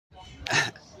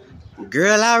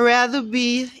Girl, I'd rather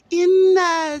be in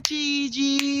that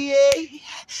GGA.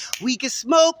 We can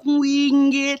smoke and we can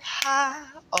get high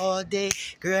all day.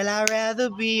 Girl, I'd rather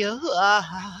be a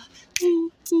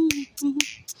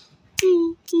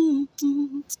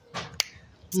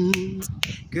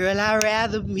Girl, I'd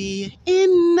rather be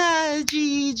in that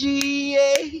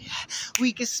GGA.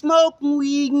 We can smoke and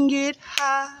we can get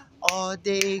high all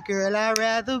day. Girl, I'd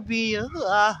rather be a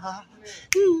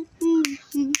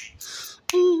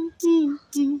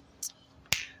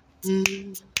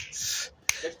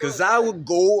Cause I would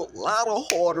go a lot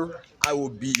harder. I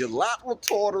would be a lot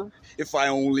retarder if I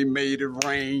only made it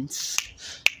rain.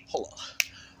 Hold on.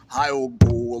 I would go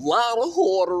a lot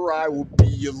harder. I would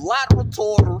be a lot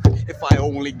retarder if I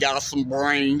only got some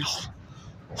brain.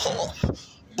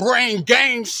 Brain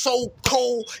game so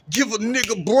cold, give a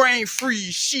nigga brain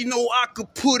freeze. She know I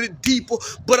could put it deeper,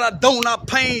 but I don't. I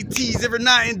pain tease every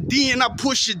now and then. I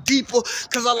push it deeper,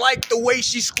 cause I like the way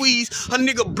she squeeze. A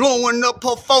nigga blowing up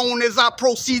her phone as I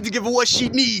proceed to give her what she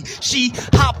need. She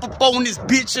hop up on this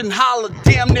bitch and holler,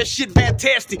 damn, that shit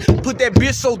fantastic. Put that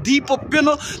bitch so deep up in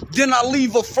her, then I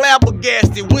leave her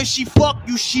flabbergasted. When she fuck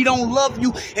you, she don't love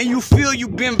you, and you feel you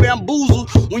been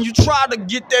bamboozled. When you try to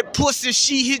get that pussy,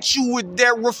 she hit you with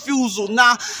that refusal.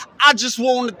 Now, I just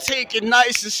wanna take it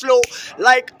nice and slow,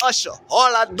 like Usher.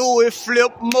 All I do is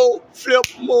flip more,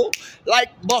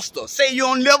 like Buster. Say you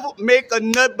don't never make a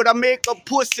nut, but I make a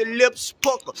pussy lips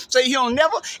pucker. Say he don't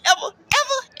never, ever.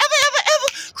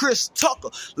 Chris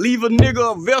Tucker, leave a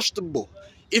nigga a vegetable.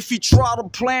 If he try to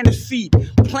plant his feet,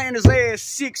 plant his ass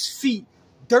 6 feet,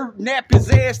 dirt nap his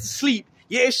ass to sleep.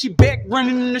 Yeah, she back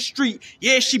running in the street.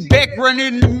 Yeah, she back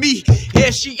running into me. Yeah,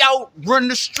 she out running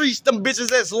the streets. Them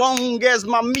bitches as long as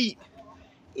my meat.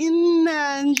 In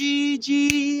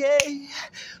GGA,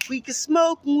 we can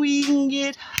smoke and we can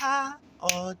get high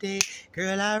all day.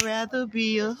 Girl, I'd rather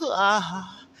be a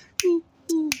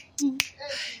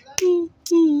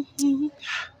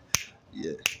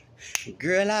yeah.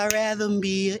 Girl, I'd rather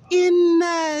be in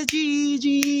that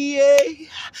GGA.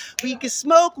 We can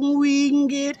smoke and we can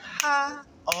get high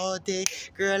all day.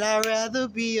 Girl, I'd rather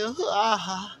be a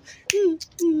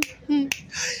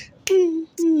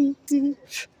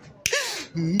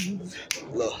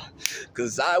Look,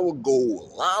 cause I would go a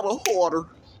lot harder.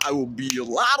 I would be a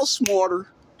lot smarter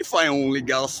if I only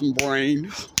got some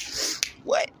brain.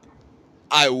 What?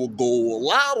 I would go a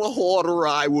lot harder.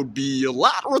 I would be a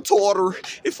lot retarder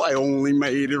if I only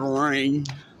made it rain.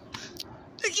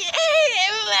 Oh,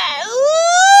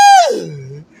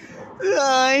 man.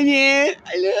 I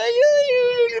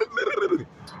love you.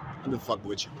 I'm the fuck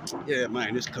with you. Yeah,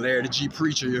 man, this Calarrity G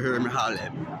preacher, you heard me holler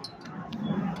at me.